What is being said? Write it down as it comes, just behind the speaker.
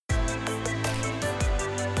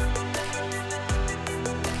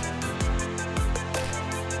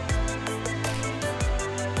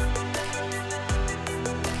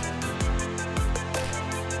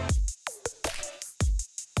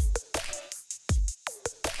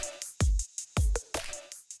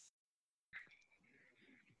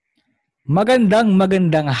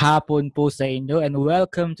Magandang hapon po sa inyo and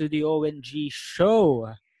welcome to the ONG Show.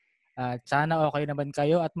 Sana okay naman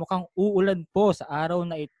kayo at mukhang uulan po sa araw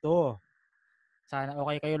na ito. Sana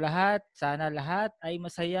okay kayo lahat. Sana lahat ay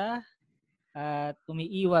masaya at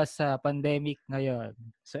umiiwas sa pandemic ngayon.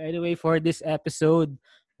 So anyway, for this episode,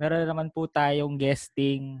 meron naman po tayong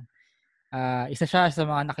guesting. Isa siya sa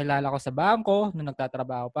mga nakilala ko sa bangko nung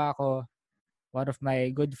nagtatrabaho pa ako. One of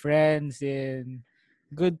my good friends in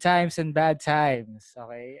good times and bad times.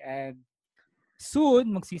 Okay? And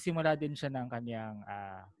soon, magsisimula din siya ng kanyang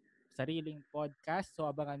sariling podcast.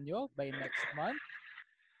 So, abangan nyo by next month.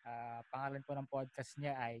 Pangalan po ng podcast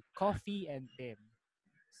niya ay Coffee and Tim.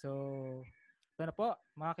 So, ito na po,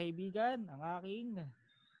 mga kaibigan, ang aking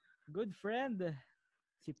good friend,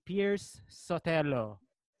 si Pierce Sotelo.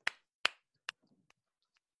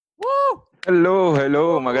 Woo! Hello.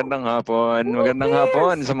 Woo! Magandang hapon. Woo, Magandang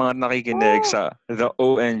hapon Pierce! sa mga nakikinig sa The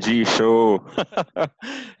ONG Show.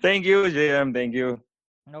 Thank you, JM. Thank you.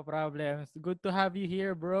 No problem. It's good to have you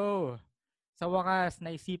here, bro. Sa wakas,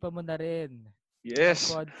 naisipan mo na rin Yes.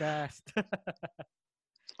 mag-podcast.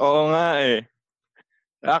 Oo nga eh.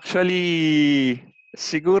 Actually,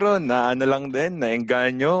 siguro na lang din,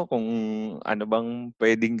 naengganyo kung ano bang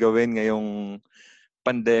pwedeng gawin ngayong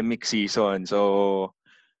pandemic season. So,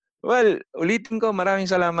 well, ulitin ko, maraming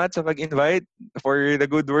salamat sa pag-invite for the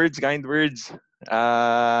good words, kind words.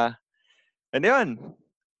 And yun,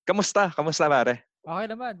 kamusta pare? Okay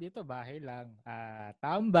naman, dito bahay lang.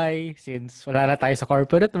 Tambay, since wala na tayo sa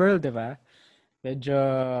corporate world, di ba? Medyo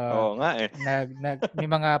Oo nga eh. may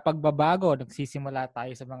mga pagbabago, nagsisimula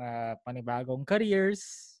tayo sa mga panibagong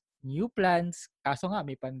careers, new plans, kaso nga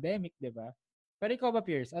may pandemic, di ba? Pero ikaw ba,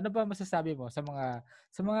 Pierce, ano ba masasabi mo sa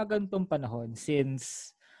mga ganitong panahon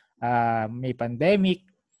since may pandemic?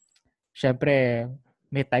 Syempre,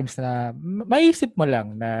 may times na maisip mo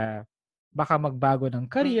lang na baka magbago ng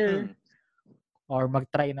career or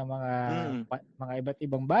mag-try ng mga iba't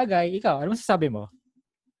ibang bagay. Ikaw, ano masasabi mo?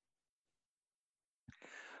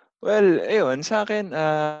 Well, ayun, sa akin,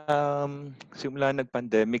 simula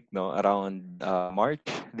nag-pandemic, no, around March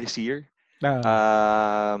this year,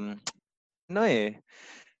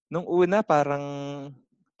 nung una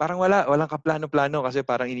walang kaplano-plano kasi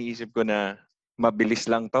parang iniisip ko na mabilis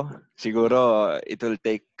lang to. Siguro, it will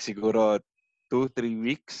take siguro 2-3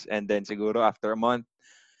 weeks and then siguro after a month,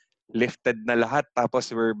 lifted na lahat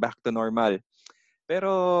tapos we're back to normal.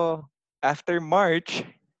 Pero after March,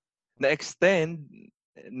 na-extend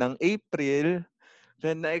ng April,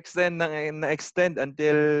 then na-extend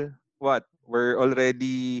until what? We're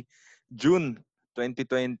already June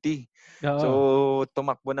 2020. Oo. So,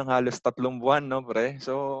 tumakbo ng halos 3 buwan, no, pre?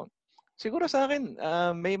 So, siguro sa akin,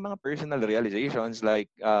 may mga personal realizations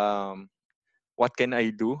like, what can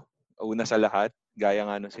I do? Una sa lahat, gaya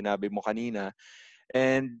nga nung sinabi mo kanina.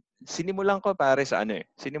 And sinimulan ko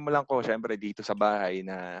syempre dito sa bahay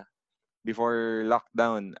na before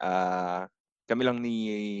lockdown, kami lang ni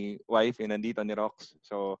wife yung nandito ni Rox.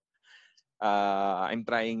 So, I'm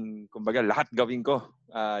trying, kumbaga, lahat gawin ko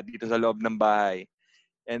dito sa loob ng bahay.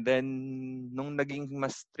 And then, nung naging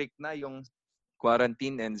mas strict na yung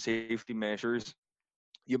quarantine and safety measures,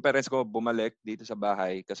 yung parents ko bumalik dito sa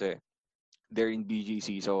bahay kasi they're in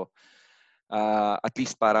BGC. So, at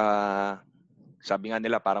least para, sabi nga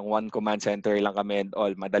nila, parang one command center lang kami and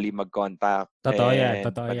all. Madali mag-contact. Totoo yan.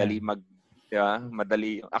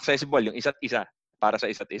 Madali, accessible yung isa't isa para sa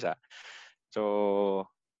isa't isa. So,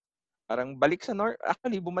 parang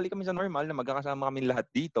actually, bumalik kami sa normal na magkakasama kami lahat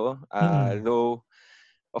dito. Though,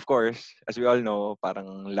 of course, as we all know,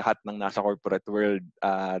 parang lahat ng nasa corporate world,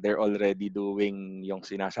 they're already doing yung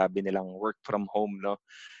sinasabi nilang work from home, no?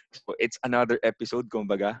 So, it's another episode,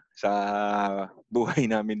 kumbaga, sa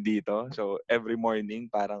buhay namin dito. So, every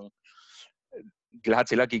morning, parang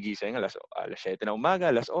lahat sila gigising alas 7 na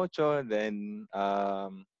umaga, alas 8, then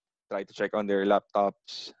try to check on their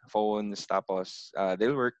laptops, phones, tapos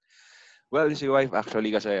they'll work. Well, si wife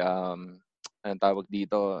actually kasi, ang tawag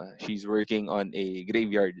dito, she's working on a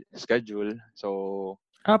graveyard schedule. So,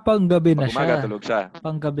 panggabi na pag umaga, siya. tulog siya.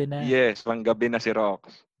 Panggabi na. Yes, panggabi na si Rox.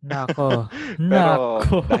 Nako. Pero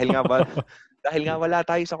dahil nga wala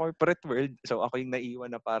tayo sa corporate world, so ako yung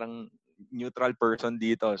naiwan na parang neutral person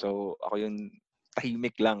dito. So ako yung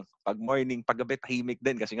tahimik lang. Pag morning, pag gabi, tahimik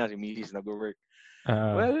din kasi nga si Mrs. nag-work.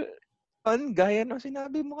 Well, gaya ng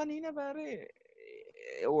sinabi mo kanina, pare,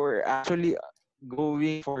 we're actually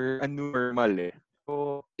going for a new normal eh.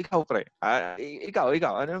 So, ikaw, pre.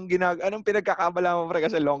 Anong pinagkakabala mo, pre?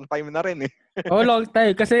 Kasi long time na rin eh. Long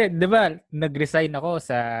time. Kasi, di ba, nag-resign ako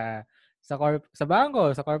sa bangko,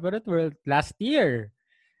 sa corporate world last year.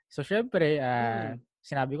 So, syempre,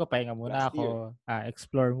 Sinabi ko, pahinga muna Last year. ako,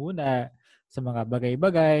 explore muna sa mga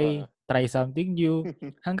bagay-bagay, Oo. try something new.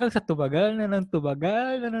 Hanggang sa tumagal na ng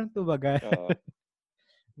tumagal na ng tumagal Oo.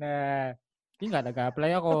 na, yun nga,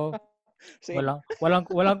 nag-apply ako. Same.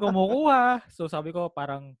 Walang kumukuha. So sabi ko,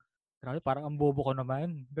 grabe, parang ang bobo ko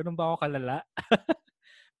naman. Ganun ba ako kalala?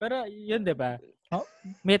 Pero yun, 'di ba? Oh,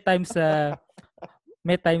 may times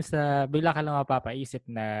sa bigla ka lang mapapaisip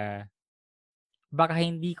na baka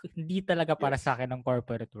hindi talaga para sa Yes. akin ang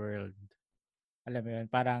corporate world. Alam mo yun,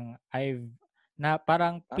 parang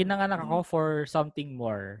Tama. pinanganak ako for something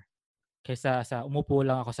more kaysa sa umupo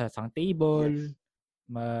lang ako sa isang table, Yes.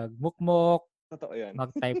 magmukmok, Totoo yan.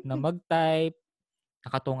 mag-type,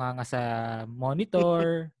 nakatunga nga sa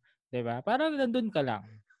monitor, 'di ba? Parang nandun ka lang.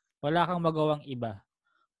 Wala kang magawang iba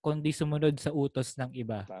kundi sumunod sa utos ng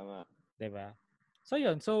iba, Tama. 'di ba? So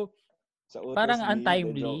 'yun. So Sa utos parang ni, de joke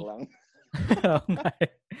untimely. lang. Oo nga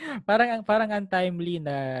eh. Parang untimely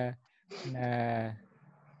na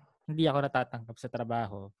hindi ako natatanggap sa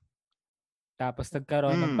trabaho. Tapos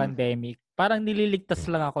nagkaroon ng Hmm. pandemic. Parang nililigtas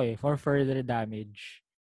lang ako eh for further damage.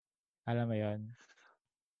 Alam mo 'yon?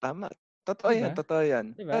 Tama. 'Di ba? Totoo yan.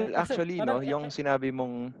 'Di ba? Well, Kasi actually, parang no, yung sinabi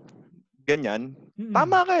mong ganyan, mm.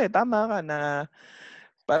 tama ka na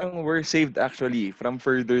parang we're saved actually from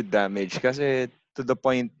further damage kasi to the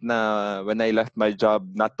point na when I left my job,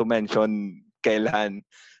 not to mention kailan,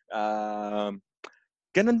 um,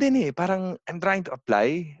 ganun din eh. Parang I'm trying to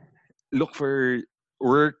apply, look for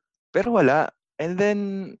work, pero wala. And then,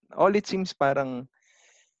 all it seems parang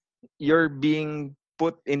you're being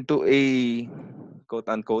put into a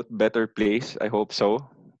quote-unquote better place. I hope so.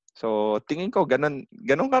 So, tingin ko, ganun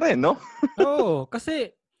ka rin, no? Oo,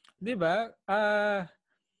 kasi 'di ba?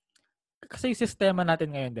 Kasi yung sistema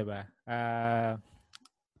natin ngayon, 'di ba?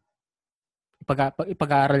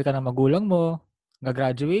 Ipag-aaral ka ng magulang mo,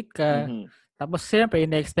 gagraduate ka, Mhm. tapos siyempre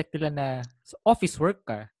ine-expect nila na sa office work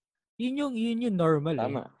ka. Yun yung normal eh.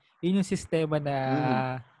 Tama. Yun yung sistema na Mhm.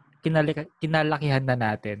 kinalakihan na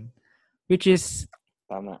natin. Which is,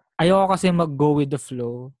 Tama. ayoko kasi mag-go with the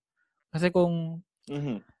flow. Kasi kung,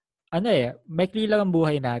 Mhm. maikli lang ang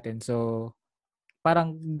buhay natin. So,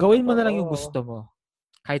 parang gawin mo na lang yung Totoo. gusto mo.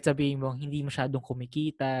 Kahit sabihin mo, hindi masyadong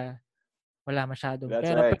kumikita, wala masyadong That's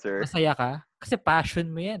pera, right, pero sir. masaya ka. Kasi passion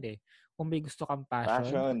mo yan eh. Kung may gusto kang passion,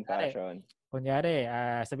 Passion, passion. kunyari,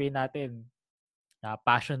 sabihin natin, na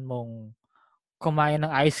passion mong kumain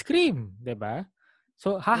ng ice cream, 'di ba?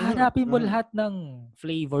 So Mhm. hahanapin mo Mhm. lahat ng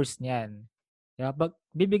flavors niyan. 'Di ba?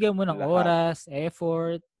 Bibigyan mo ng Lahat. oras,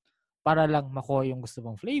 effort para lang makuha yung gusto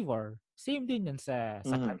mong flavor. Same din 'yan sa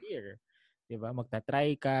Mhm. career. 'Di ba?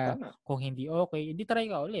 Magta-try ka, Tama. kung hindi okay, hindi try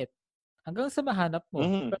ka ulit. Hanggang sa mahanap mo.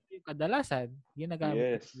 Mhm. Pero yung kadalasan, ginagamit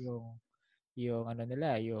nila Yes. yung ano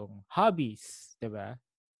nila, yung hobbies, 'di ba?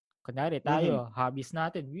 Kunyari Mhm. tayo, hobbies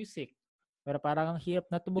natin, music. Pero parang ang hirap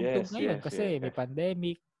na tumugtog Yes, ngayon yes, yes, kasi may yes.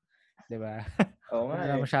 pandemic, 'di ba? Oo nga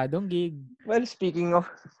Wala eh. masyadong gig, Well, 'di speaking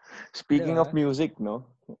of ba? music, no?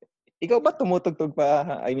 Ikaw ba tumutugtog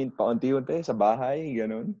pa, I mean, paunti-unti sa bahay,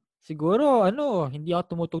 ganun? Siguro hindi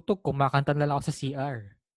ako tumutugtog, kumakanta na lang ako sa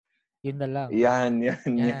CR. Yun na lang. Yan, yan,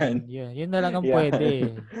 yan. Yun na lang ang Yan.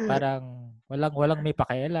 pwede. Parang walang may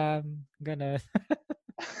pakialam, gano'n.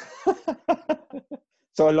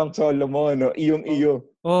 Solong-solo mo, no? Oo. Iyong-iyo.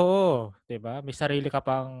 Oo, 'di ba? May sarili ka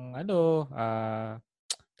pang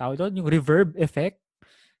tawag doon, yung reverb effect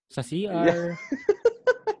sa Yeah. CR,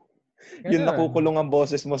 Yung gano'n. nakukulong ang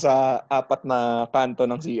boses mo sa apat na kanto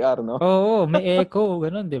ng CR, no? Oo, may echo,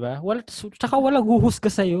 gano'n, 'di ba? Tsaka walang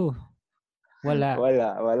huhusga sa'yo. Wala.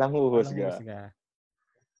 Walang Walang huhusga. husga.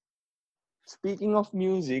 Speaking of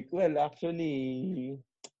music, well, actually,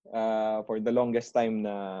 for the longest time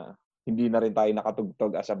na hindi na rin tayo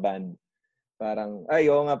nakatugtog as a band. Parang, ay,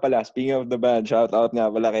 oo nga pala, speaking of the band, shout out nga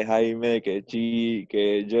pala kay Jaime, kay Chi,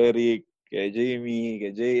 kay Jeric, kay Jamie,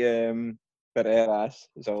 kay JM, Pereras.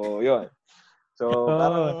 So, yun. So, Oo.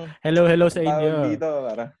 parang, Hello sa ang tawag inyo. dito,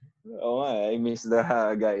 parang, oo nga, I miss the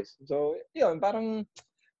guys. So, yun, parang,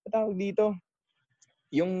 ang tawag dito,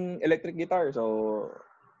 yung electric guitar. So,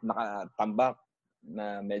 nakatambak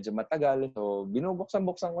na medyo matagal. So,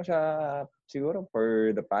 binubuksan-buksan ko siya siguro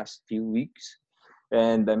for the past few weeks.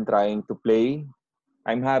 And I'm trying to play.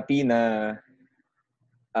 I'm happy na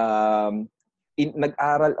um,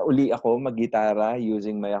 nag-aral uli ako mag-gitara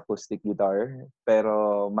using my acoustic guitar.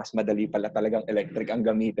 Pero mas madali pala talagang electric ang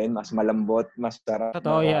gamitin. Mas malambot, mas sarap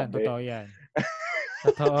Totoo yan, marabe. totoo yan.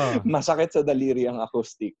 Totoo. Masakit sa daliri ang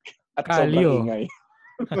acoustic. At sobrang Kalyo. ingay.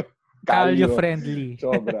 Kalyo Kalyo. friendly.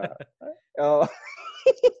 Sobra. Oh,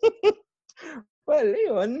 well,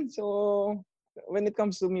 yun. So, when it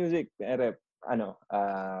comes to music, ano,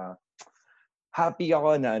 happy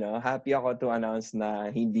ako to announce na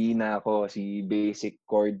hindi na ako si basic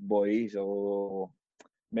chord boy. So,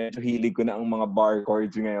 medyo hilig ko na ang mga bar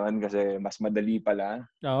chords ngayon kasi mas madali pala.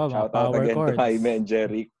 Oo, mga Shout out power again to chords. Jaime and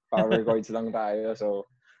Jeric. Power chords lang tayo. So,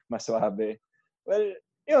 mas swabe. Well,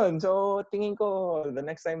 yun. So, tingin ko, the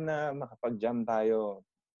next time na makapag-jam tayo,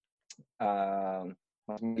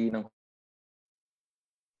 mas malinang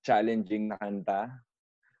challenging na kanta.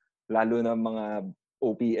 Lalo na mga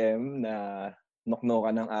OPM na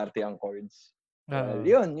noknokan ng arte ang chords. Well,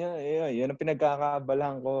 Oo. yun ang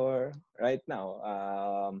pinagkakaabalahan ko right now.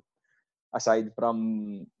 Aside from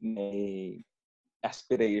my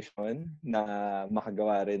aspiration na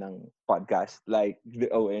makagawa rin ng podcast like the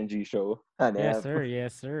ONG show. Yes, Hanep. sir.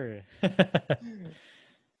 Yes, sir.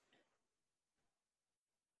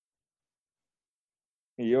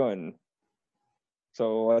 Yun.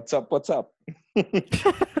 So, what's up?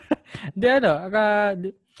 Di ano,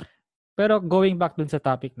 pero going back dun sa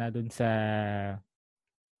topic na dun sa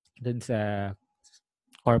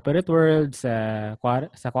corporate world, sa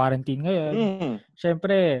quarantine ngayon,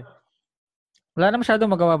 syempre, wala na masyadong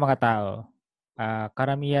magawa mga tao.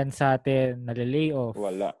 Karamihan sa atin nalilay off.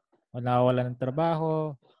 Wala. Nawawala ng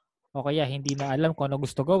trabaho. O kaya hindi na alam kung ano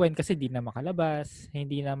gusto gawin kasi hindi na makalabas,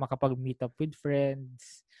 hindi na makapag-meet up with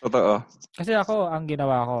friends. Totoo. Kasi ako, ang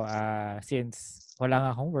ginawa ko, since wala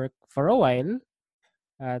nga akong work for a while,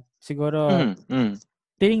 at siguro,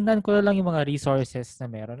 tinignan ko na lang yung mga resources na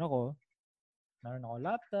meron ako. Meron ako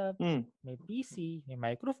laptop, may PC, may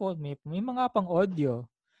microphone, may mga pang audio.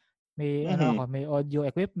 May audio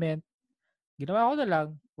equipment. Ginawa ko na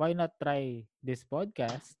lang, why not try this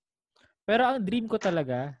podcast? Pero ang dream ko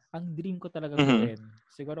talaga gawin,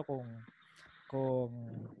 siguro kung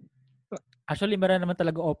actually meron naman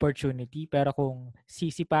talaga opportunity, pero kung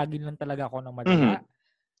sisipagin lang talaga ako ng madala,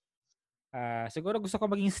 siguro gusto ko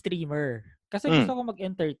maging streamer. Kasi gusto ko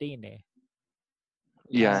mag-entertain eh.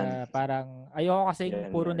 Yan. Parang ayoko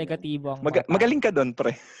kasing puro negatibo ang mga tao. Magaling ka doon,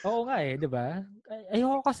 pre. Oo nga eh, 'di ba?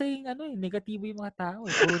 Ayoko kasing negatibo yung mga tao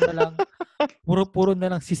eh. Puro na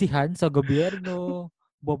lang sisihan sa gobyerno,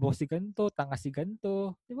 bobo si ganito, tanga si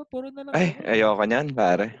ganito. 'Di ba? Puro na lang Ayoko niyan,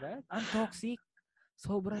 pare. 'Di ba? Ang toxic.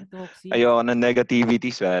 Sobrang toxic. Ayoko ng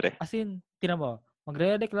negativities, pare. As in, tingnan mo,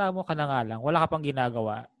 magrereklamo ka na nga lang, wala ka pang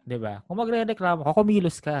ginagawa, 'di ba? Kung magrereklamo ka,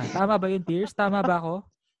 kumilos ka. Tama ba 'yun, Pierce? Tama ba ako?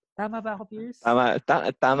 Pierce? Tama,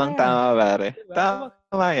 pare. 'Di ba?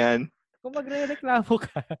 Tama yan. Kung magrereklamo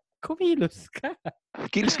ka, kumilos ka.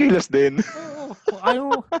 Kilos din.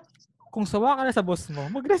 Oo. Kung sawa ka na sa boss mo,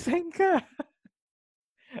 mag-resign ka.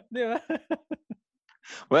 'Di ba?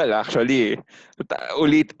 Well, actually,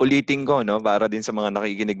 ulitin ko, no, para din sa mga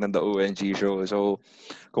nakikinig ng The ONG show. So,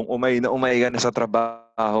 kung umay ka na sa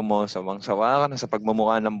trabaho mo, sawang-sawa ka na sa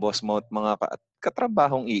pagmumukha ng boss mo at mga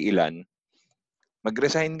katrabahong iilan,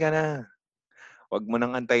 mag-resign ka na. Huwag mo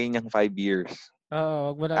nang antayin yung 5 years.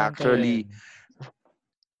 Oo, wag mo nang Actually,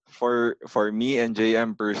 antayin. For me and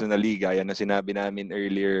JM personally, gaya na sinabi namin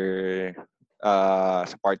earlier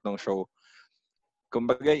sa part ng show,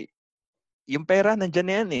 kumbaga, yung pera, nandyan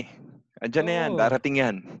na yan eh. Andyan na yan, darating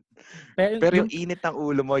yan. Pero yung init ng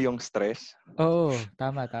ulo mo, yung stress. Oo,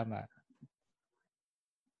 tama.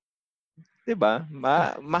 Diba?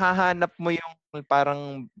 Mahahanap mo yung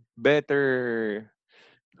parang better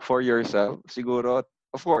for yourself. Siguro,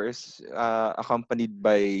 of course, accompanied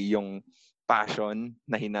by yung passion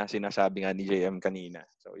na sinasabi nga ni JM kanina.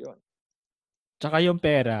 So, yun. Tsaka yung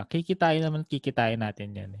pera, kikitain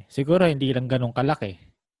natin yan eh. Siguro hindi lang ganun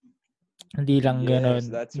kalaki. Hindi lang ganun.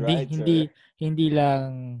 That's right, sir. Hindi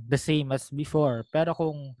lang the same as before. Pero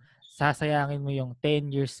kung sasayangin mo yung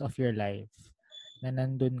 10 years of your life na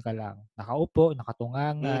nandun ka lang, nakaupo,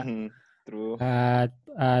 nakatunganga, True. at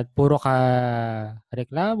puro ka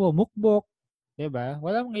reklamo, mukbok, 'di ba?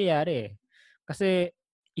 Walang mangyayari eh. Kasi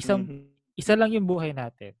isa lang yung buhay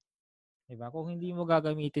natin. 'Di ba? Kung hindi mo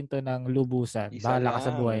gagamitin 'to ng lubusan, bahala ka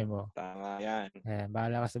sa buhay mo. Tama 'yan.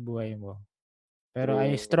 Bahala ka sa buhay mo. Pero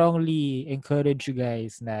I strongly encourage you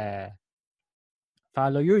guys na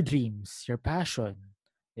follow your dreams, your passion,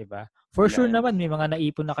 'di ba? For sure naman may mga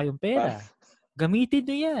naipon na kayong pera. Gamitin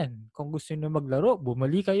niyo 'yan. Kung gusto niyo maglaro,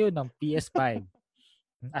 bumili kayo ng PS5.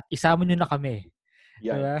 At isama niyo na kami.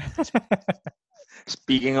 'Di ba?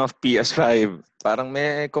 Speaking of PS5, parang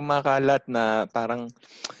may kumakalat na parang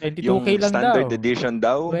 22K yung lang standard daw. edition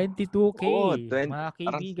daw. 22K, mga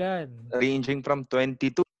kaibigan. Ranging from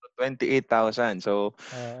 22 to 28,000. So,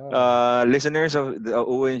 listeners of the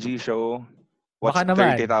ONG show, what's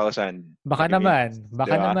 30,000? Baka naman.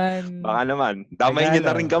 Damay niyo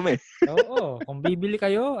na rin kami. Oo. Kung bibili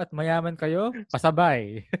kayo at mayaman kayo,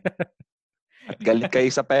 pasabay. At galit kayo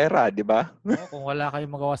sa pera, di ba? Oo, kung wala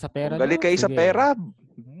kayong magawa sa Kung pera galit nyo, kayo sa sige. pera,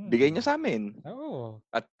 bigay Hmm. nyo sa amin. Oo.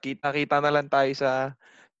 At kita-kita na lang tayo sa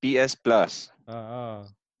PS Plus. Oo.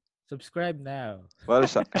 Subscribe now. Well,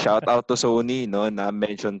 shout out to Sony, no, na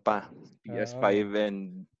mention pa. PS5 Oo.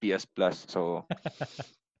 and PS Plus. So,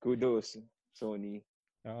 kudos, Sony.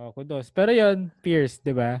 Oo, kudos. Pero yon Pierce,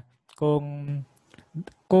 'di ba?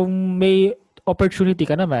 Kung may opportunity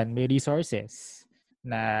ka naman, may resources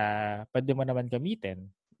na pwede mo naman gamitin,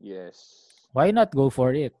 Yes. why not go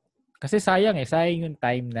for it? Kasi sayang sayang yung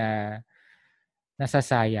time na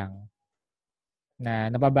nasasayang, na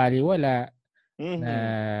nababaliwala, na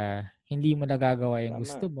Mm-hmm. hindi mo nagagawa yung Tama.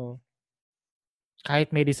 gusto mo. Kahit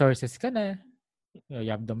may resources ka na, you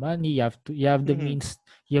have the money, you have the Mm-hmm. means,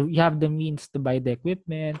 you have the means to buy the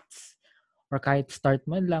equipment, or kahit start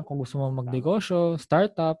man lang kung gusto mo Tama. magnegosyo,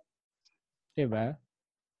 startup, 'di ba?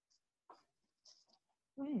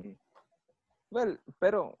 Hmm. Well,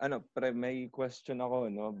 pero may question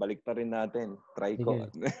ako, no? Balik pa rin natin. Try ko.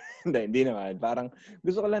 Sige. Hindi naman. Parang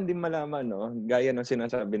gusto ko lang din malaman, no? Gaya ng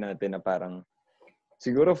sinasabi natin na parang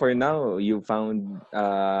siguro for now, you found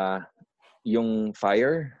yung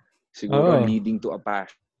fire. Siguro Oo. leading to a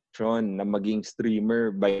passion na maging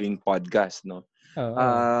streamer by doing podcast, no? Oo.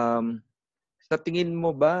 Um, sa tingin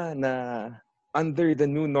mo ba na under the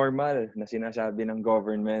new normal na sinasabi ng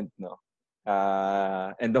government, no?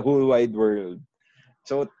 And the whole wide world.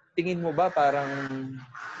 So, tingin mo ba parang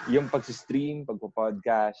yung pag-stream,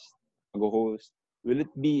 pagpo-podcast, pag-host, will it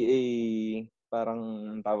be a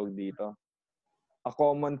parang tawag dito, a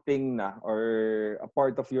common thing na or a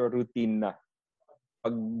part of your routine na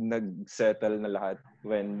pag nag-settle na lahat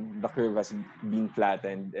when the curve has been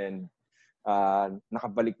flattened and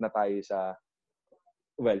nakabalik na tayo sa,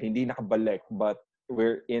 well, hindi nakabalik but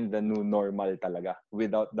we're in the new normal talaga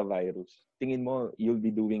without the virus. Tingin mo you'll be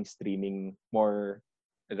doing streaming more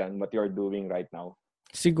than what you're doing right now?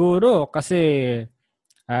 Siguro kasi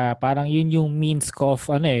parang yun yung means ko of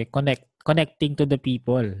connecting to the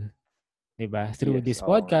people, 'di ba? Through Yes, this oo nga.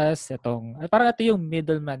 podcast, parang ito yung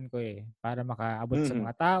middleman ko para makaabot sa Mhm.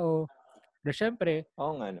 mga tao. Pero syempre,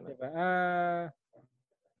 Oo nga 'di naman. ba?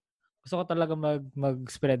 Gusto ko talaga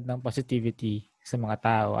mag-spread ng positivity sa mga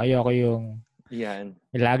tao. Ayoko yung Yan.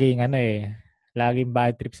 laging laging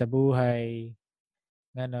bad trip sa buhay,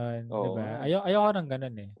 ganon, 'di Oo ba? nga. Ayoko ng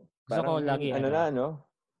ganon Gusto ko Parang lagi na, no?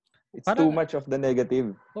 It's too parang much of the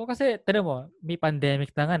negative. kasi tignan mo, may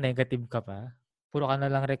pandemic na nga, negative ka pa. Puro ka na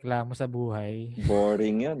lang reklamo sa buhay.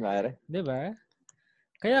 Boring yun, pare. 'Di ba?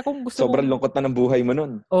 Kaya kung gusto Sobrang mong lungkot na ng buhay mo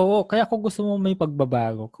nun. Oo, kaya kung gusto mo may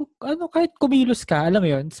pagbabago, kahit kumilos ka, alam mo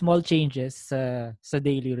 'yon, small changes sa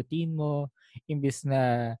daily routine mo, imbes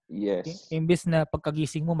na Yes. imbes na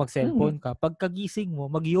pagkagising mo Mhm. mag-cellphone ka, pagkagising mo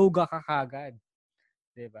mag-yoga ka kaagad,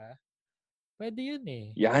 'di ba? Pwede 'yun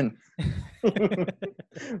Yan.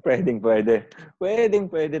 Pwede.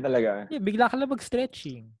 Pwede talaga. Bigla ka lang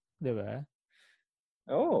mag-stretching, 'di ba?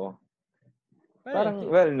 Oo. Pwede. Parang,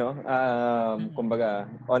 well, no, Mm. kumbaga,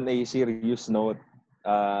 on a serious note,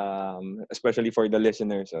 especially for the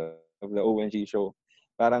listeners of the ONG show,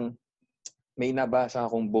 parang may nabasa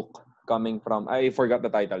akong book coming from, I forgot the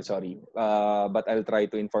title, sorry. But I'll try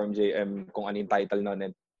to inform JM kung ano yung title nun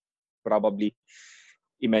and probably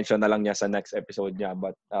i-mention na lang niya sa next episode niya.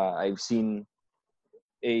 But I've seen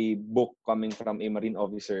a book coming from a marine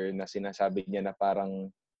officer na sinasabi niya na parang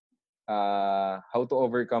how to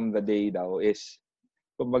overcome the day daw is,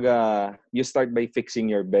 kumbaga, you start by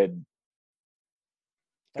fixing your bed.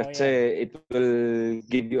 Oh, yan. Kasi it will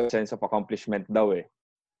give you a sense of accomplishment daw eh.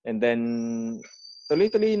 And then,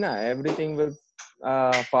 tuloy-tuloy na. Everything will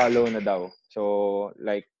follow na daw. So,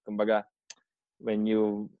 like, kumbaga, when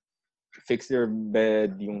you fix your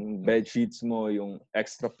bed, yung bed sheets mo, yung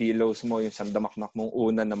extra pillows mo, yung sandamakmak mong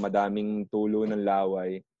una na madaming tulo ng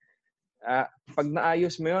laway, pag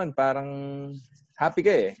naayos mo yun, parang happy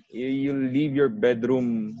ka eh. You leave your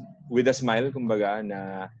bedroom with a smile, kumbaga,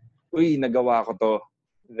 na, uy, nagawa ko to.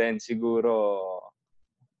 Then siguro,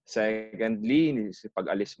 secondly,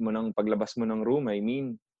 paglabas mo ng room, I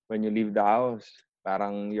mean, when you leave the house,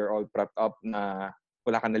 parang you're all prepped up na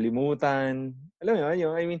wala kang nalimutan. Alam mo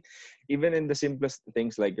yun, I mean, even in the simplest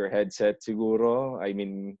things like your headset siguro, I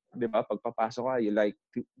mean, di ba, pagpapasok ka, you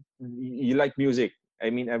like music. I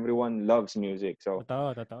mean, everyone loves music. So,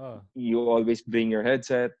 Totoo. you always bring your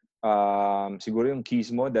headset. Siguro yung keys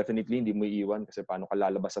mo, definitely hindi mo iiwan kasi paano ka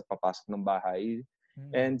lalabas at papasok ng bahay.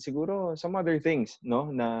 Mm. And siguro some other things, no,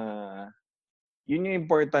 na yun yung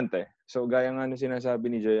important eh. So gaya nga nung sinasabi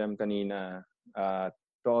ni JM kanina,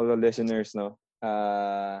 to all the listeners, no,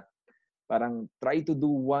 parang try to do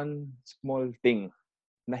one small thing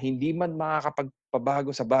na hindi man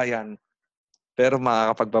makakapagpabago sa bayan, pero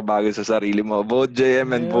makakapagpabago sa sarili mo. Vote JM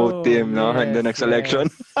and vote Oh, Tim, no? In the yes, next election.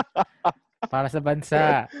 yes. Para sa bansa.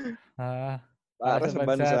 Para Para sa sa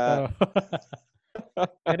bansa to. bansa.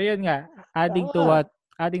 Pero yun nga, adding to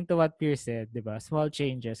Tama. what Pierce said, 'di ba? Small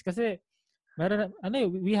changes kasi meron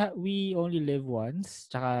we only live once,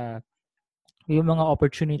 tsaka yung mga Yep.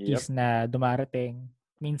 opportunities na dumarating,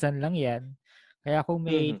 minsan lang 'yan. Kaya kung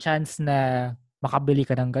may Mhm. chance na makabili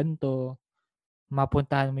ka ng ganito,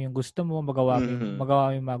 mapuntahan mo yung gusto mo, Mhm. magawa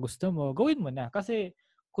mo yung mga gusto mo, gawin mo na. Kasi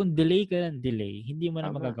kung delay ka ng delay, hindi mo na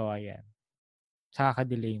Tama. magagawa 'yan. Sa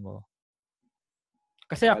delay mo.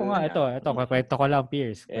 Kasi Well ako nga, nga. ito, kwento ko lang,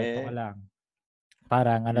 Pierce. Kwento ko Eh, lang.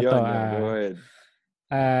 Parang ano to, yun. Go ahead.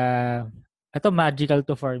 ah, ito magical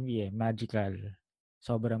to for me eh. Magical.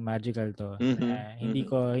 Sobrang magical to. Mhm. Na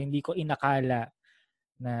Mhm. hindi ko inakala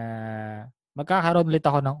na magkakaroon ulit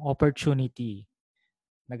ako ng opportunity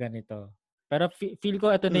na ganito. Pero feel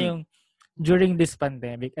ko ito na Mm. yung during this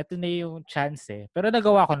pandemic, ito na yung chance eh. Pero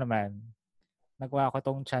nagawa ko naman. Nagawa ko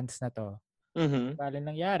tong chance na to. Mhm. Bale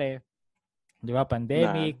nangyari, 'di ba, Na.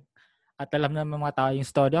 pandemic, at alam ng mga tao yung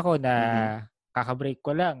storya ko na Mhm. kaka-break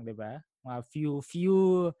ko lang, 'di ba? Mga few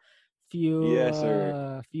Yes,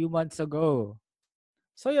 sir. few months ago.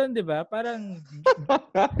 So yun, 'di ba? Parang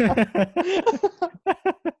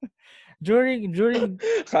during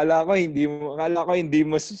Kala ko hindi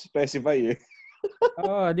mo specify eh.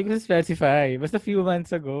 di ko specify. Basta few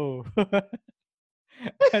months ago.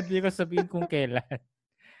 Hindi ko sabihin kung kailan.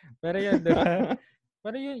 Pero yun, 'di ba?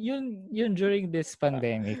 Pero yun during this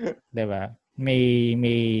pandemic, 'di ba? May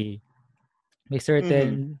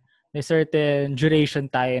Mhm. certain duration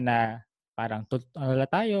tayo na parang ano lang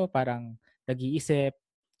tayo, parang nag-iisip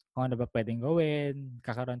kung ano ba pwedeng gawin,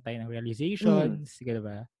 kakaroon tayo ng Mhm. realizations, di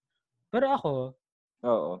ba? Pero ako,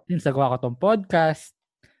 Oo. since nagawa ko tong podcast,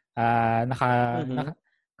 ah, naka, naka Mhm.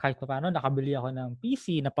 kahit pa paano, nakabili ako ng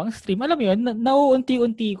PC na pang stream. Alam mo yun,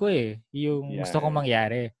 nauunti-unti ko eh, yung gusto kong Yan.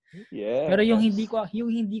 mangyari. Pero Yes.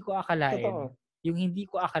 Totoo. yung hindi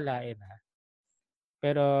ko akalain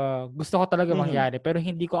pero gusto ko talaga Mhm. mangyari, pero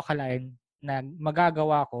hindi ko akalain na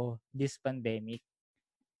magagawa ko this pandemic.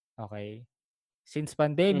 Okay? Since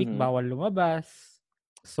pandemic, Mhm. bawal lumabas,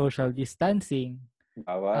 social distancing, ang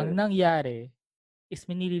Bawal. nangyari is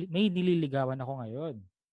may nililigawan ako ngayon.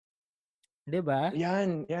 'Di ba?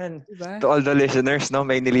 Yan, yan. 'Di ba? To all the listeners, no,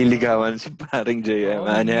 may Oo. nililigawan si paring JM. Oo,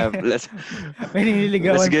 Anya, may let's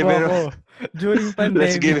nililigawan give po him ako during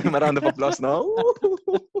let's give pandemic. him a round of applause, no?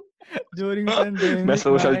 During May pandemic, mga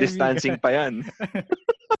social kaibigan. distancing pa yan.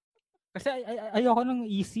 Kasi ayoko ng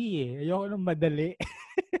easy eh. Ayoko ng madali.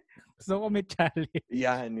 Gusto ko may challenge.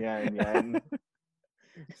 Yan, yan, yan.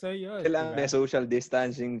 So yun, 'di Kailangan may ba? social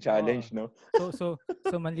distancing Oo. challenge, no?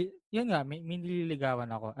 Yun nga, may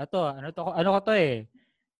nililigawan ako. Ano ko to eh.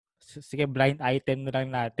 Sige, blind item na lang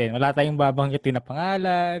natin. Wala tayong babanggitin na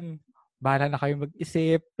pangalan. Bahala na kayo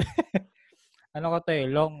mag-isip. Ano ko to eh,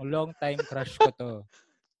 long time crush ko to.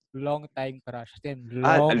 Long time crush. Then,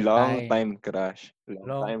 A long time crush.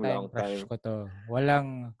 long time Long crush time. ko to.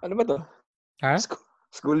 Walang, Ano ba to? ha? Scho-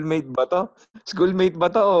 Schoolmate ba to? Schoolmate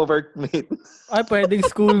ba to o workmate? Ay, pwedeng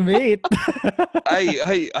schoolmate. Ay.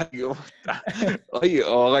 Ay,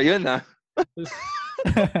 okay yun ah.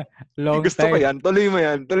 Long Gusto ko time. yan. Tuloy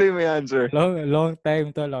mo yan, sir. Long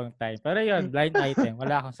time to, long time. Pero yun, blind item.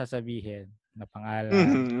 Wala akong sasabihin na pangalan.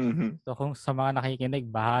 Mhm, So kung sa mga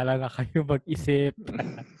nakikinig, bahala na kayo mag-isip.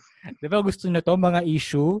 mhm. Di ba gusto nyo to, mga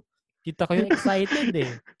issue? Dito kayo excited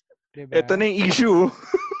eh. Di Ito ba? na yung issue.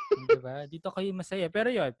 Di ba? Dito kayo masaya. Pero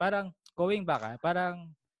yun, parang going back parang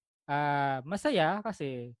masaya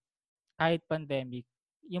kasi kahit pandemic,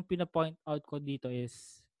 yung pina-point out ko dito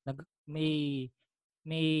is may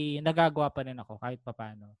nagagawa pa rin ako kahit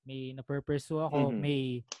papaano. May na-pursue ako, Mhm. may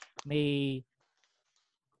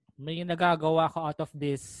may nagagawa ako out of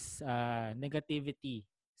this negativity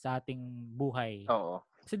sa ating buhay. Oo.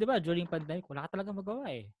 Kasi 'di ba during pandemic wala ka talagang magawa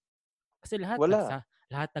eh. Kasi Wala.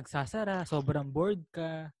 lahat nagsasara, sobrang bored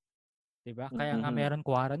ka, 'di ba? Kaya nga Mhm. meron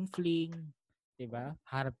quarantling, 'di ba?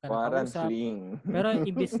 Harap ka ng Quarant kausap. fling. Pero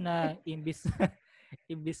imbis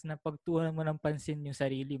imbis na pagtuunan mo ng pansin yung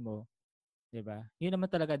sarili mo, 'di ba? Yun naman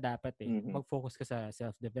talaga dapat eh. Mhm. Mag-focus ka sa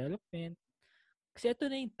self-development. Kasi ito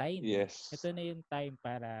na yung time eh. Yes. Ito na yung time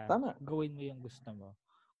para Tama. gawin mo yung gusto mo.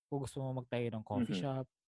 Kung gusto mo magtayo ng coffee Mhm. shop,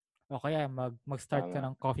 o kaya mag-start ka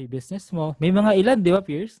Tama. ng coffee business mo. May mga ilan, di ba,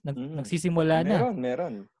 Pierce? Mhm. Nagsisimula na,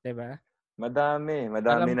 Meron. di ba? Madami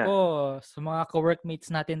Alam na. ko, sa mga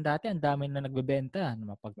co-workmates natin dati, ang dami na nagbebenta ng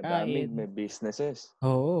mga Madami pagkain. may businesses.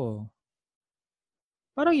 Oo.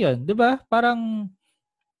 Parang yun, di ba? Parang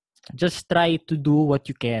just try to do what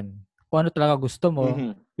you can. Kung ano talaga gusto mo,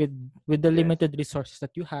 Mhm. with with the Yes. limited resources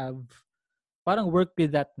that you have, parang work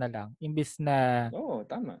with that na lang. Imbis na Oo,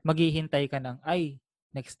 tama. maghihintay ka ng, ay,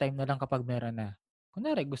 next time na lang kapag meron na.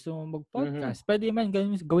 Kunwari, gusto mo Mhm. mag-podcast, pwede man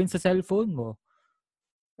gawin sa cellphone mo.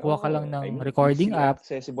 Kuha ka lang Oo, I ng mean, recording easily app.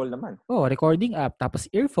 accessible naman. Recording app, tapos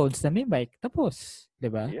earphones na may mic, tapos, 'di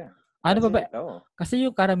ba? Yeah, Ano that's pa ba? it. Oo. Kasi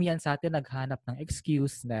yung karamihan sa atin naghanap ng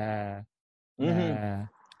excuse na na Mhm.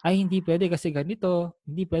 ay hindi pwede kasi ganito,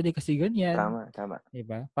 hindi pwede kasi ganyan, Tama, tama. 'di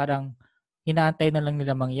ba? Parang hinaantay na lang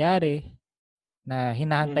nila mangyari, na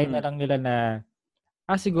hinahantay na Mhm. lang nila na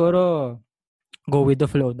siguro go with the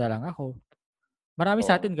flow na lang ako. Marami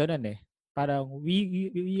sa Oo. atin ganoon eh. Parang we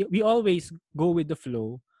always go with the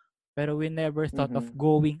flow, pero we never thought of Mhm.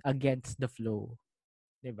 going against the flow,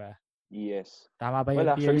 'di ba? Yes. Tama ba Well,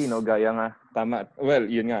 'yun, actually, no, Pierce? gaya nga, tama. Well,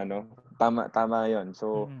 yun nga, no. Tama yun.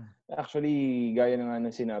 So, Mm. actually, gaya na nga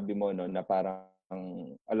ng sinabi mo, no, na parang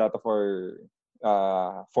a lot of our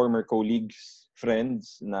former colleagues,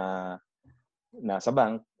 friends na nasa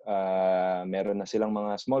bank, meron na silang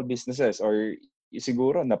mga small businesses or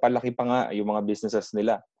siguro napalaki pa nga yung mga businesses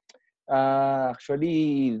nila.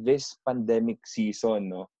 Actually, this pandemic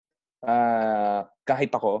season, no,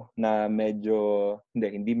 kahit ako na medyo,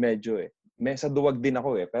 hindi medyo eh. May sa duwag din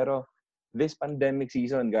ako eh. Pero this pandemic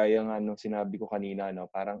season, gaya nga nung sinabi ko kanina, no,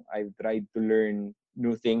 parang I've tried to learn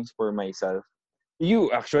new things for myself. You,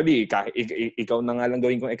 actually, ikaw na nga lang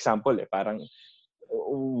gawin kong example eh. Parang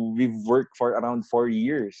we've worked for around 4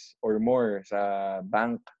 years or more sa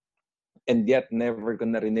bank. And yet, never ko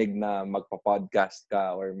narinig na magpa-podcast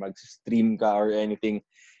ka or mag-stream ka or anything.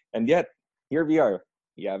 And yet, here we are.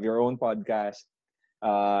 You have your own podcast.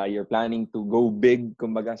 You're planning to go big.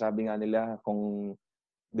 Kumbaga, sabi nga nila, kung,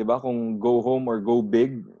 di ba, kung go home or go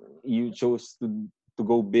big, you chose to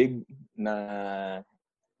go big na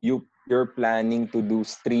you're planning to do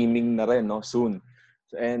streaming na rin, no, soon.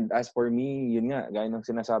 And as for me, yun nga, gaya ng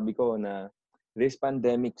sinasabi ko na this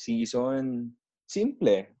pandemic season,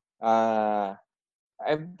 simple.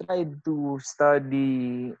 I've tried to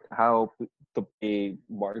study how to play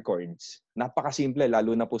bar chords. Napakasimple,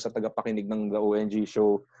 lalo na po sa tagapakinig ng The ONG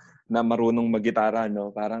show na marunong mag-gitara, no?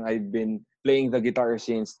 Parang I've been playing the guitar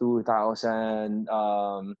since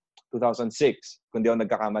 2006, kung di ako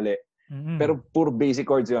nagkakamali. Mm. Pero puro basic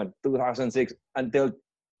chords yun. 2006 until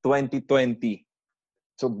 2020.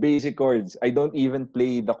 So basic chords. I don't even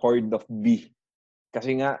play the chord of B.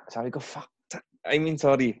 Kasi nga, sabi ko, fuck. I mean,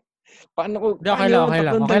 sorry. Hindi, Paano okay lang, yung okay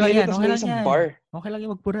lang. tatlong Okay lang daliri 'yan, tapos okay may lang isang 'yan. bar? Okay lang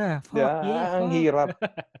 'yan magpura. Di Fuck, ba? yeah, Ang fuck. hirap.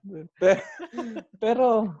 Pe- Pero,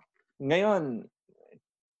 ngayon,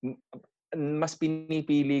 mas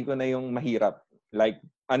pinipili ko na yung mahirap. Like,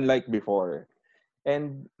 unlike before.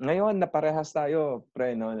 And ngayon, na parehas tayo,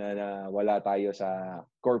 pre, no, na wala tayo sa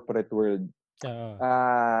corporate world. Oo.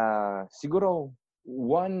 Siguro,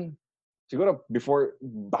 siguro before,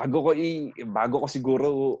 bago ko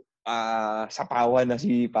siguro sapawan na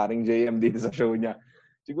si paring JM dito sa show niya.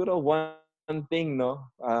 Siguro one thing,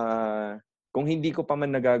 no, kung hindi ko pa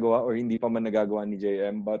man nagagawa or hindi pa man nagagawa ni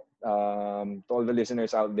JM, but to all the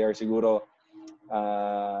listeners out there, siguro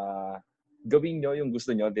gawin nyo yung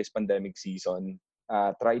gusto nyo this pandemic season.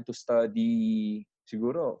 Try to study,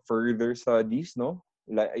 siguro, further studies, no?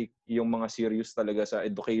 Like, yung mga serious talaga sa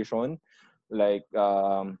education. Like,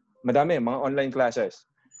 madami, mga online classes.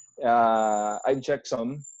 I've checked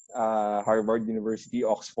some. Harvard University,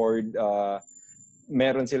 Oxford,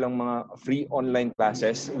 meron silang mga free online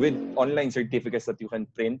classes with online certificates that you can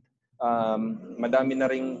print. Madami na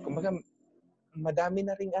rin, kumbaga, madami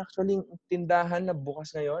na rin actually tindahan na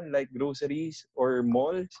bukas ngayon, like groceries or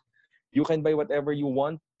malls. You can buy whatever you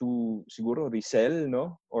want to siguro resell,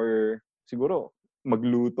 no? Or siguro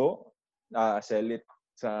magluto, sell it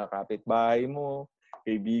sa kapitbahay mo,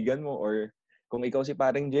 kaibigan mo, or kung ikaw si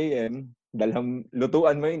paring JM, dalham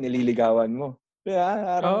lutuan mo yun, nililigawan mo. Kaya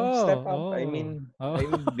parang Oo, step up. I oo. mean, Oo.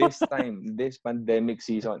 this time, this pandemic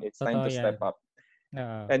season, it's time Totoo to 'yan. step up.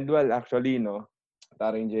 Oo. And well, actually, no,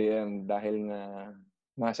 paring JM, dahil nga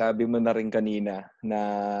masabi mo na rin kanina na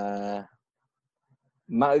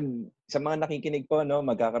mag sa mga nakikinig po, no,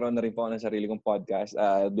 magkakaroon na rin po ako ng sarili kong podcast.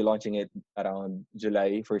 I'll be launching it around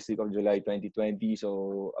July, first week of July 2020. So,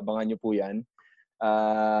 abangan nyo po yan.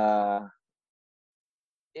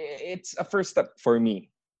 It's a first step for me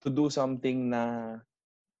to do something na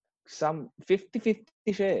 50-50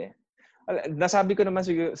 siya eh. Nasabi ko naman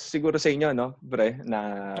siguro sa inyo, no, pre, na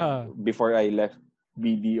Oo. before I left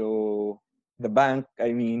BDO, the bank,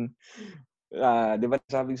 I mean, di ba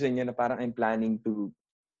sabi ko sa inyo na parang I'm planning to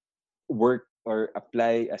work or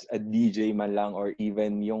apply as a DJ man lang or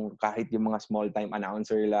even yung kahit yung mga small time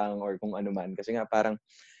announcer lang or kung ano man. Kasi nga parang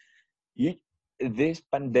this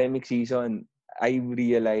pandemic season, I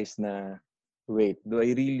realized na, wait, do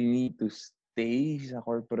I really need to stay sa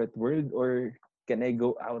corporate world or can I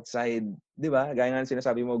go outside? Di ba? Gaya nga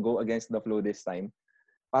sinasabi mo, go against the flow this time.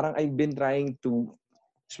 Parang I've been trying to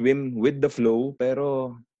swim with the flow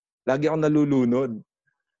pero lagi akong nalulunod.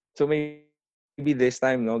 So maybe this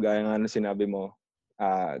time, no, gaya nga sinabi mo,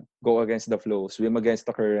 go against the flow, swim against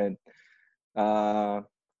the current.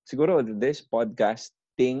 Siguro this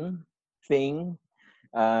podcasting thing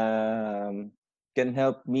can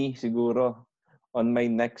help me siguro on my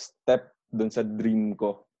next step dun sa dream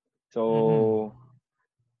ko. Mhm. So,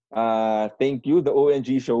 thank you, the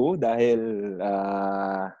ONG show, dahil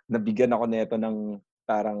nabigyan ako nito ng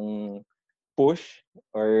parang push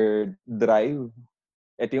or drive.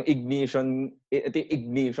 Ito yung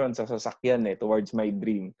ignition sa sasakyan towards my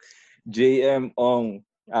dream. JM Ong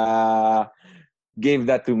gave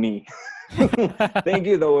that to me. Thank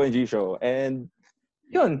you, the ONG show. And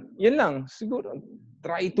yun lang. Siguro,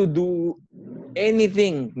 try to do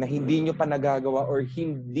anything na hindi nyo pa nagagawa or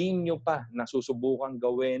hindi nyo pa nasusubukan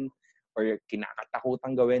gawin or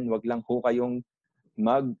kinakatakutan gawin. Wag lang ho kayong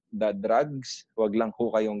mag-drugs. Wag lang ho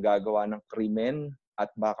kayong gagawa ng krimen at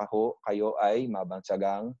baka ho kayo ay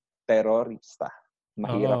mabansagang terorista.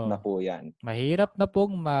 Mahirap na Oo. po yan. Mahirap na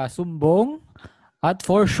pong masumbong at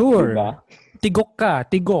for sure, Diba? tigok ka,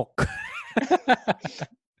 tigok.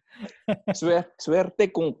 Swerte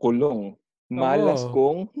kung kulong. Malas Oo.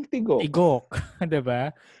 kung tigok. Tigok. 'Di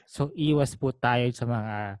ba? So, iwas po tayo sa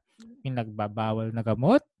mga pinagbabawal na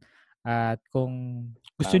gamot. At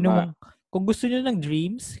Tama. kung gusto niyo ng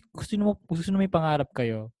dreams, gusto niyo may pangarap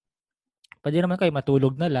kayo, pwede naman kayo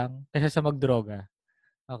matulog na lang kaysa sa magdroga.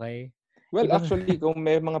 Okay? Well, Ibang actually, kung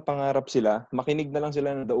may mga pangarap sila, makinig na lang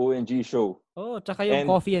sila ng The ONG Show. tsaka yung And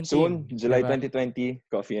coffee and soon, team, 'di July ba?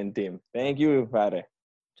 2020, Coffee and Team. Thank you, pare.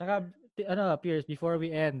 Tsaka Pierce, before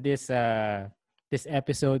we end this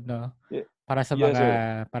episode, no, para sa Yes,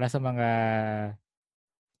 mga sir.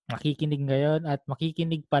 makikinig ngayon at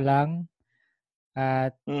makikinig pa lang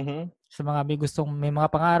at Mm-hmm. sa mga may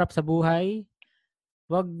mga pangarap sa buhay,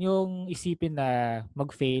 huwag niyong isipin na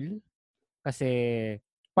mag-fail kasi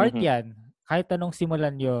part Mm-hmm. 'yan. Kahit anong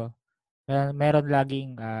simulan niyo, meron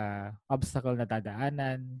laging obstacle na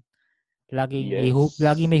dadaanan. Laging Yes.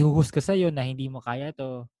 may huhusga sa iyo na hindi mo kaya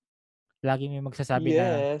 'to. Laging may magsasabi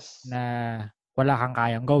na Yes. na wala kang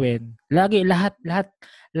kayang gawin. Lahat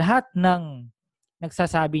ng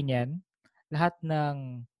nagsasabi niyan, lahat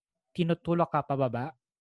ng tinutulak ka pababa,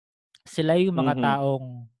 sila yung mga Mm-hmm. taong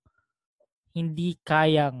hindi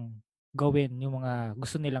kayang gawin yung mga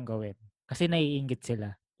gusto nilang gawin. Kasi naiinggit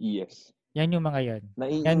sila. Yes. Yan yung mga yun.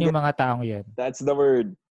 Yan yung Naiinggit. mga taong yun. That's the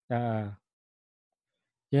word. Ah,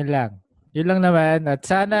 yun lang. Yun lang naman. At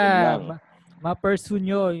sana Yun lang. ma-pursue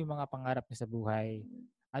nyo yung mga pangarap nyo sa buhay.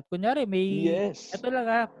 At kunyari, Yes. ito lang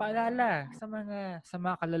paalala sa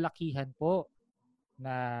mga kalalakihan po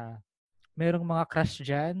na merong mga crush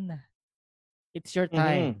dyan. It's your Mm-hmm.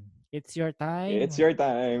 time. It's your It's time your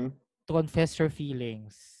time. to confess your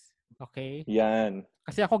feelings. Okay? Yan.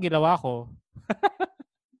 Kasi ako ginawa ko.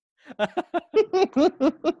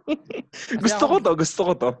 Kasi Gusto ko to. Gusto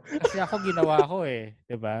ko to. Kasi ako ginawa ko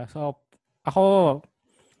 'di ba? So ako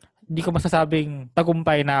hindi ko masasabing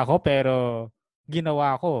tagumpay na ako pero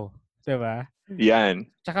ginawa ko, 'di ba? Yan.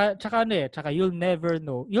 Tsaka you'll never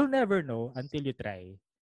know until you try,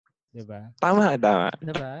 'di ba? Tama, tama.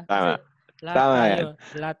 'Di ba? Tama. Kasi lahat Tama tayo, yan.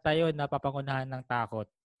 lahat tayo napapangunahan ng takot.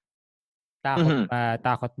 Mm-hmm.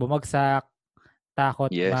 Takot bumagsak, takot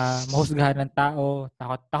Yes. mahusgahan ng tao,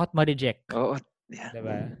 takot ma-reject, Oo. Yeah. 'di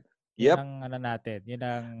ba? 'Yun Yep. ang natin, 'yun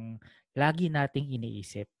ang lagi nating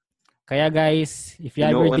iniisip. Kaya guys,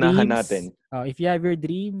 Inuunahan natin. if you have your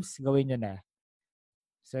dreams, gawin nyo na.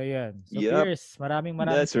 So yun. So Yep. Pierce, maraming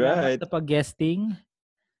That's salamat right. sa pag-guesting.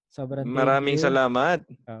 Sobrang thank Maraming you. salamat.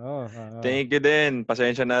 Oo. Thank you din.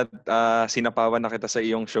 Pasensya na sinapawan na kita sa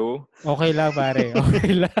iyong show. Okay lang pare.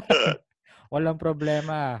 Okay lang. Walang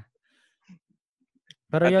problema.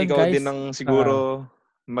 Pero At yun ikaw din guys. ang siguro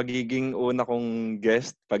magiging una kong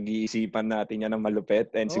guest. Pag-iisipan natin yan ng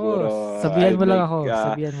malupit. And siguro Sabihan I'll mo lang make ako.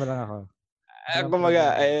 Sabihan mo lang ako. Walang kumaga,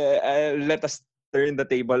 problema. let us turn the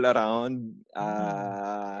table around.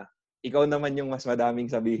 Ikaw naman yung mas madaming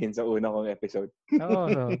sabihin sa una kong episode. Oo.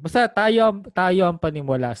 So, basta tayo ang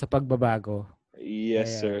panimula sa pagbabago.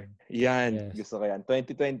 Yes, sir. Yan. Yes. Gusto ko yan.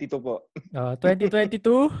 2022 po. 2022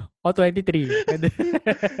 o 23?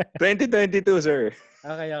 2022, sir.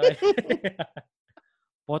 Okay.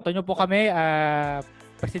 Boto nyo po kami.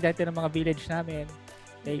 presidente ng mga village namin.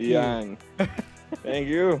 Thank you. Yan. Thank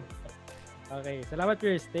you. Okay, salamat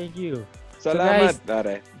Chris. Thank you. Salamat, So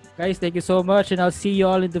pare. guys, thank you so much and I'll see you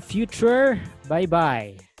all in the future.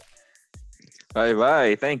 Bye-bye.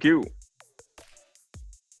 Bye-bye. Thank you.